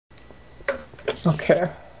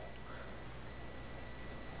Okay.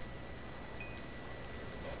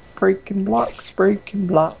 Breaking blocks, breaking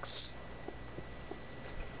blocks.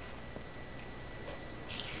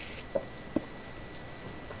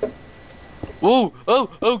 Ooh,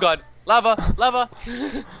 oh god. Lava, lava.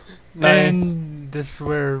 Nice. And this is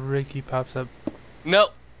where Ricky pops up. No.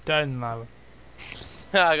 Died in lava.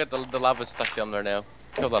 I got the lava stuck down there now.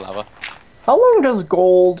 Kill the lava. How long does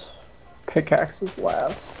gold pickaxes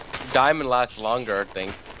last? Diamond lasts longer, I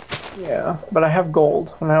think. Yeah, but I have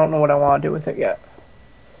gold, and I don't know what I want to do with it yet.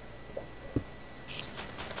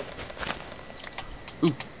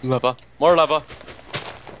 Ooh, lava. More lava.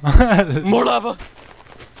 More lava.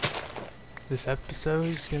 This episode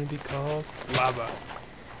is gonna be called Lava.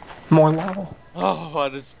 More lava. Oh, I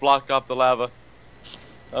just blocked off the lava.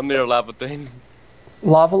 I'm near a lava thing.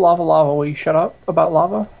 Lava, lava, lava. Will you shut up about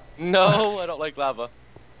lava? No, I don't like lava.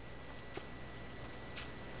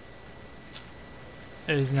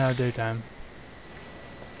 It is now daytime.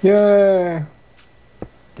 Yay!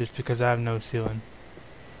 Just because I have no ceiling.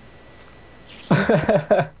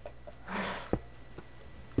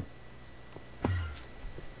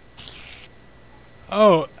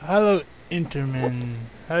 Oh, hello, Interman.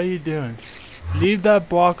 How you doing? Leave that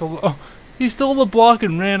block alone. Oh, he stole the block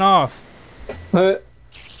and ran off.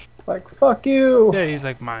 Like, fuck you! Yeah, he's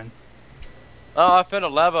like mine. Oh, I found a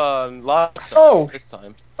lava and lost Oh. this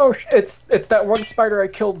time. Oh, it's that one spider I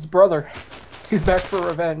killed's brother. He's back for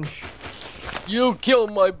revenge. You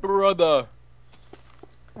killed my brother.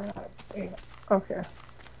 Okay.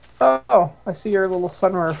 Oh, I see your little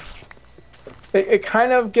sunroof. It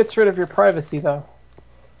kind of gets rid of your privacy, though.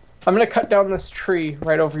 I'm gonna cut down this tree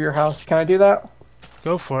right over your house. Can I do that?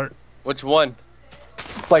 Go for it. Which one?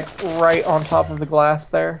 It's like right on top of the glass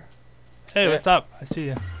there. Hey, what's up? I see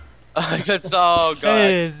you. That's oh god.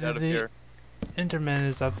 Hey, Out of here. Interman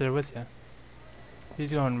is up there with you.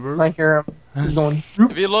 He's going. I hear him. He's going.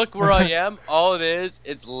 If you look where I am, all it is,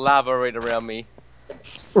 it's lava right around me.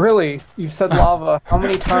 Really? You've said lava. How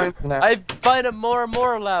many times now? I find more and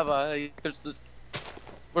more lava. There's this.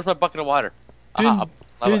 Where's my bucket of water? Lava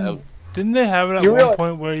out. Didn't they have it at one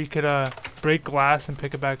point where you could break glass and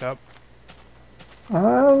pick it back up?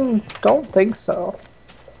 Don't think so.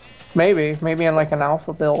 Maybe in like an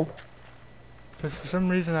alpha build. Because for some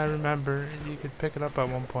reason I remember you could pick it up at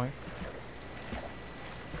one point.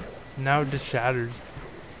 Now it just shatters.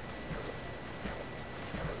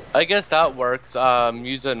 I guess that works.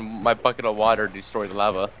 Using my bucket of water to destroy the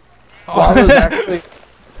lava.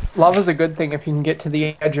 Lava's a good thing if you can get to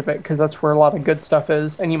the edge of it, because that's where a lot of good stuff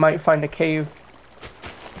is, and you might find a cave.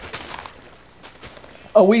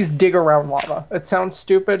 Always dig around lava. It sounds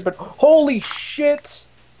stupid, but holy shit!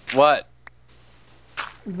 What?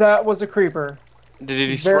 That was a creeper. Did it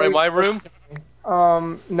destroy my room?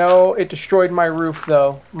 No, it destroyed my roof,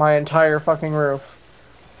 though. My entire fucking roof.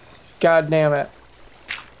 God damn it.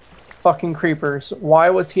 Fucking creepers. Why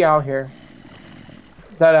was he out here?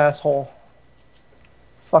 That asshole.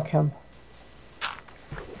 Fuck him.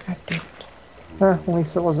 God damn it. At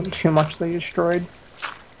least it wasn't too much they destroyed.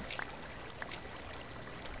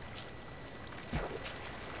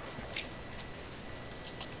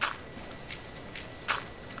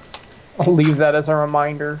 I'll leave that as a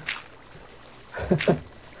reminder.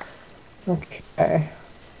 Okay.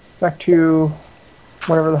 Back to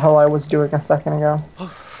whatever the hell I was doing a second ago.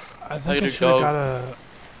 I think I should have got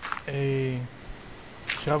a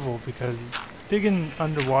shovel because digging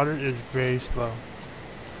underwater is very slow.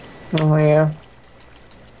 Oh yeah.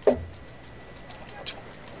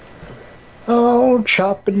 Oh,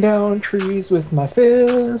 chopping down trees with my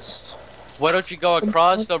fist. Why don't you go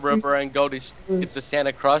across the river and go to get the sand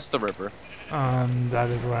across the river? That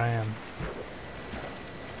is where I am.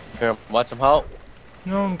 Here, want some help?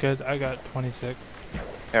 No, I'm good. I got 26.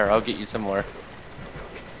 Here, I'll get you some more.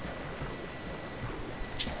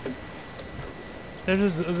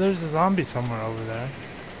 There's a zombie somewhere over there.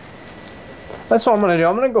 That's what I'm gonna do.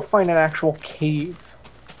 I'm gonna go find an actual cave.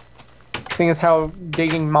 Seeing as how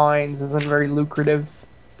digging mines isn't very lucrative.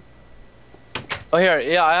 Oh here,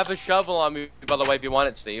 yeah, I have a shovel on me, by the way, if you want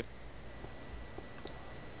it, Steve.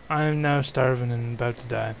 I am now starving and about to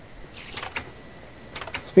die.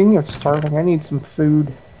 Speaking of starving, I need some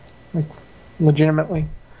food. Like, legitimately.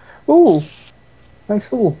 Ooh!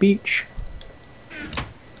 Nice little beach.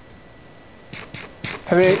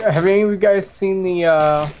 Have any of you guys seen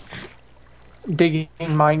the, digging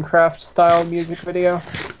Minecraft style music video?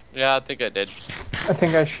 Yeah, I think I did. I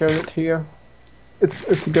think I showed it to you.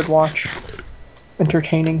 It's a good watch.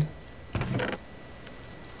 Entertaining.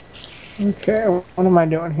 Okay, what am I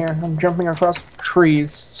doing here? I'm jumping across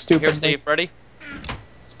trees. Stupid. Here, Steve, ready?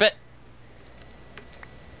 Spit.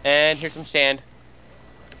 And here's some sand.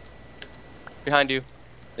 Behind you.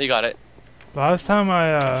 You got it. Last time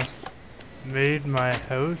I made my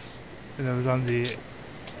house, and it was on the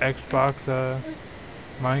Xbox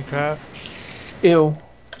Minecraft. Ew.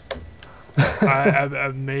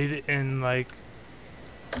 I made it in like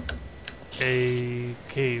a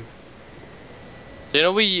cave. So you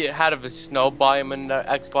know we had a snow biome in the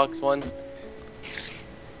Xbox One?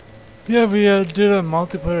 Yeah, we did a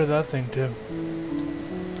multiplayer of that thing too.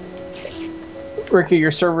 Ricky,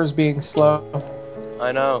 your server's being slow.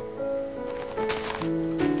 I know.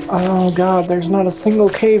 Oh god, there's not a single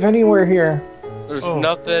cave anywhere here. There's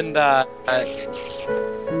nothing that...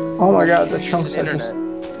 Oh my god, the chunks are just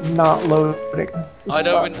not loading. I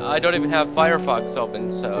don't even have Firefox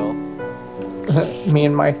open, so... Me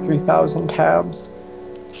and my 3,000 tabs.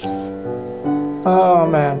 Oh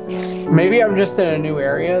man. Maybe I'm just in a new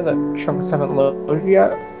area that chunks haven't loaded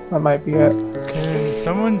yet. That might be it. Can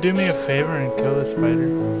someone do me a favor and kill the spider?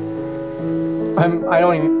 I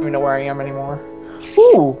don't even know where I am anymore.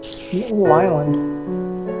 Ooh! Little island.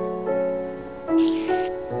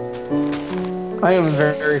 I am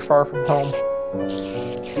very, very far from home.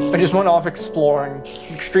 I just went off exploring.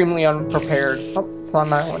 Extremely unprepared. Oh, it's not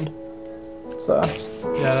an island. It's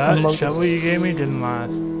yeah, that shovel you gave me didn't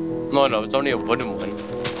last. No, it's only a wooden one.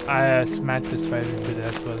 I smacked the spider to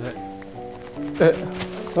death with it.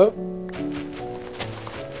 Oh.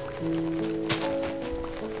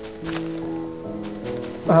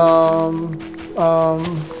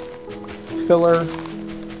 Filler.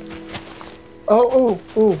 Oh,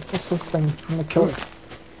 what's this thing? I'm gonna kill it.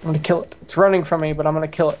 I'm gonna kill it. It's running from me, but I'm gonna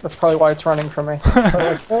kill it. That's probably why it's running from me.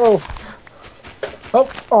 Like, oh,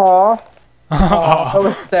 aw. That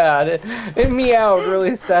was sad. It meowed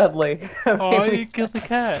really sadly. Oh, you killed the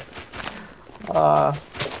cat.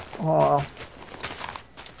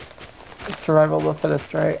 It's survival of the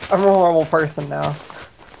fittest, right? I'm a horrible person now.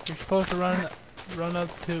 You're supposed to run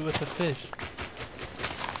up to it with a fish.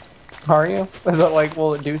 Are you? Is it like,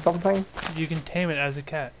 will it do something? You can tame it as a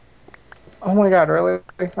cat. Oh my god, really?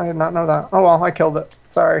 I did not know that. Oh well, I killed it.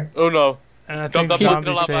 Sorry. Oh no. And I think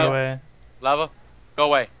zombies stay away. Lava, go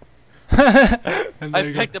away.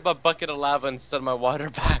 I picked up a bucket of lava instead of my water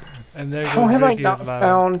back. And there goes How have I Ricky not with lava.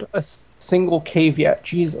 found a single cave yet?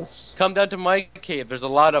 Jesus. Come down to my cave. There's a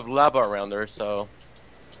lot of lava around there, so...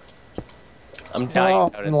 I'm dying Oh,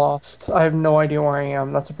 out I'm lost. I have no idea where I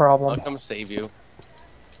am. That's a problem. I'll come save you.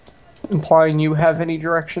 Implying you have any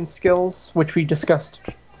direction skills, which we discussed.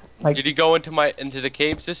 Like, did you go into the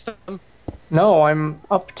cave system? No, I'm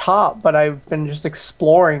up top, but I've been just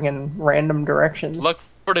exploring in random directions. Look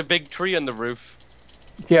for the big tree on the roof.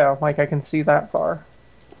 Yeah, like I can see that far.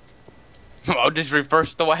 I'll just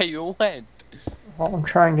reverse the way you went. Well, I'm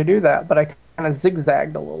trying to do that, but I kind of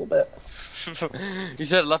zigzagged a little bit. You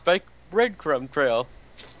said left by breadcrumb trail.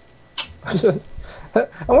 I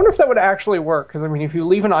wonder if that would actually work, because I mean, if you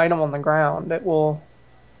leave an item on the ground, it will...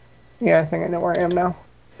 Yeah, I think I know where I am now.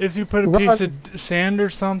 If you put a piece of sand or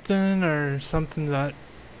something that...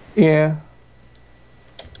 Yeah.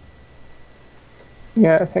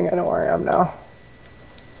 Yeah, I think I know where I am now.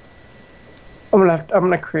 I'm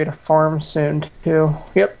gonna create a farm soon too.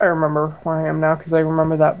 Yep, I remember where I am now because I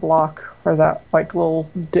remember that block or that like little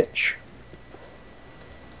ditch.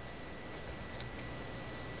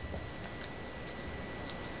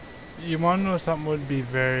 You want to know something would be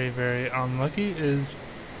very, very unlucky is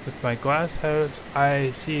with my glass house,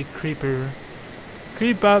 I see a creeper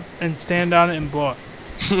creep up and stand on it and blow up.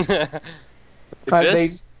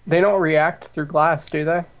 They don't react through glass, do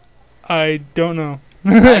they? I don't know.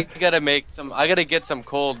 I gotta get some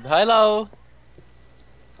cold. Hello.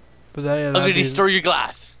 But I'm gonna destroy your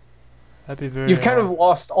glass. That'd be very. You've kind of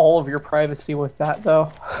lost all of your privacy with that,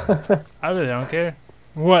 though. I really don't care.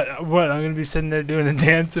 What? I'm gonna be sitting there doing a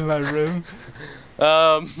dance in my room.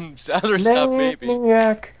 Other stuff maybe.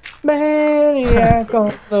 Maniac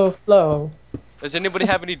on the floor. Does anybody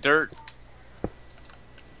have any dirt?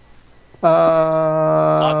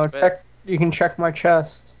 You can check my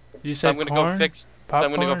chest. You said I'm gonna go fix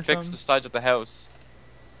the sides of the house.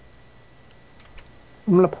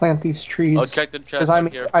 I'm gonna plant these trees. I'll check the chest. Because I'm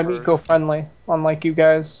eco-friendly, unlike you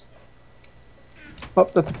guys. Oh,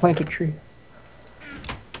 that's a planted tree.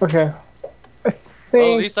 Okay. I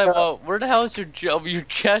think. Where the hell is your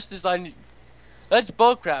chest is on? That's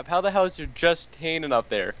bullcrap. How the hell is your chest hanging up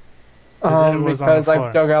there? Because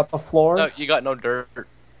I've dug out the floor. No, you got no dirt.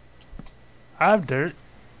 I have dirt.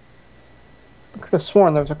 I could have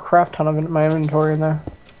sworn there was a crap ton of it in my inventory in there.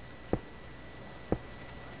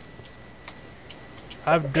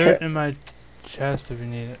 I have dirt in my chest if you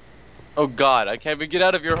need it. Oh god, I can't even get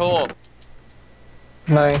out of your hole.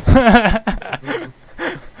 Nice.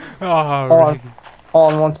 Oh, Hold on. Ricky.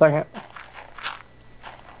 Hold on 1 second.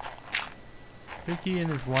 Ricky and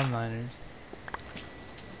his one-liners.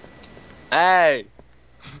 Hey,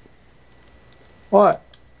 What?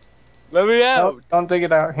 let me out. Nope, don't dig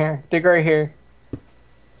it out here. Dig right here.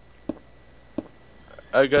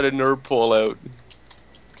 I got a nerd pull out.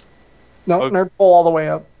 No, Okay. nerd pull all the way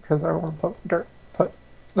up because I want to put dirt. Let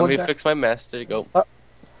wood me down. fix my mess. There you go.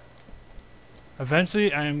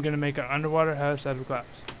 Eventually, I am gonna make an underwater house out of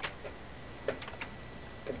glass.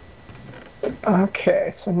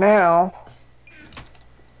 Okay, so now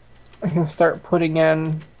I can start putting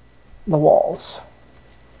in the walls.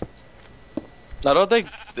 I don't think.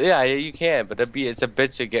 Yeah, you can, but it's a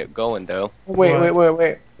bitch to get going though.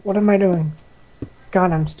 Wait. What am I doing?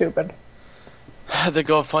 God, I'm stupid. I have to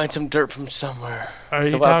go find some dirt from somewhere. Are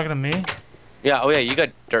you Well, talking to me? Yeah. Oh yeah, you got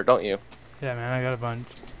dirt, don't you? Yeah, man, I got a bunch.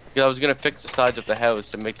 Yeah, I was gonna fix the sides of the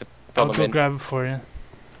house to make the I'll fill them go in. grab it for you.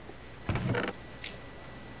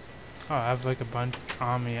 Oh, I have like a bunch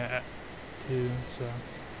on me too, so.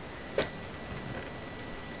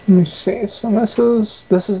 Let me see. So this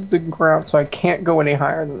is the ground, so I can't go any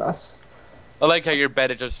higher than this. I like how your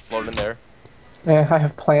bed is just floating there. Yeah, I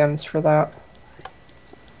have plans for that.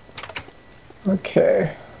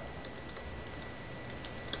 Okay.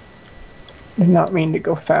 Did not mean to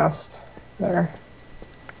go fast there.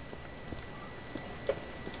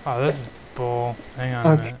 Oh, this is bull. Hang on a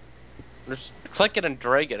Okay. minute. Just click it and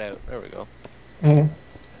drag it out. There we go. Yeah.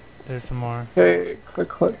 There's some more. Okay,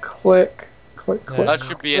 click. Yeah. That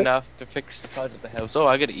should be click. enough to fix the sides of the house. Oh,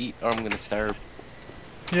 I gotta eat or I'm gonna starve.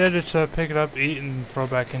 Yeah, just pick it up, eat, and throw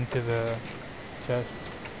back into the chest.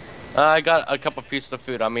 I got a couple pieces of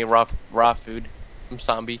food. I mean raw food from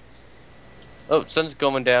zombie. Oh, sun's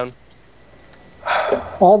going down.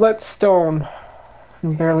 All that stone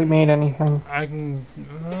and barely made anything. I can.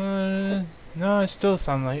 No, it's still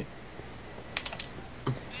sunlight.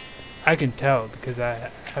 I can tell because I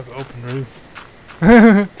have open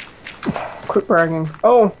roof. Quit bragging.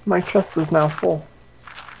 Oh, my chest is now full.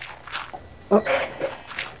 Oh.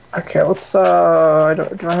 Okay, let's do I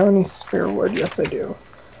have any spare wood? Yes, I do.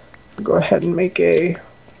 Go ahead and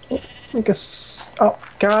oh,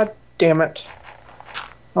 god damn it.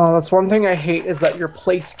 Oh, that's one thing I hate is that your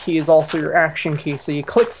place key is also your action key. So you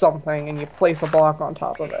click something and you place a block on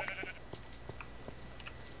top of it.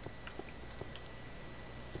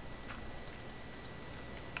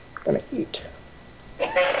 Gonna eat.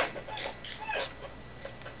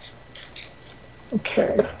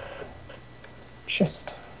 Okay.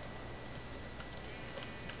 Just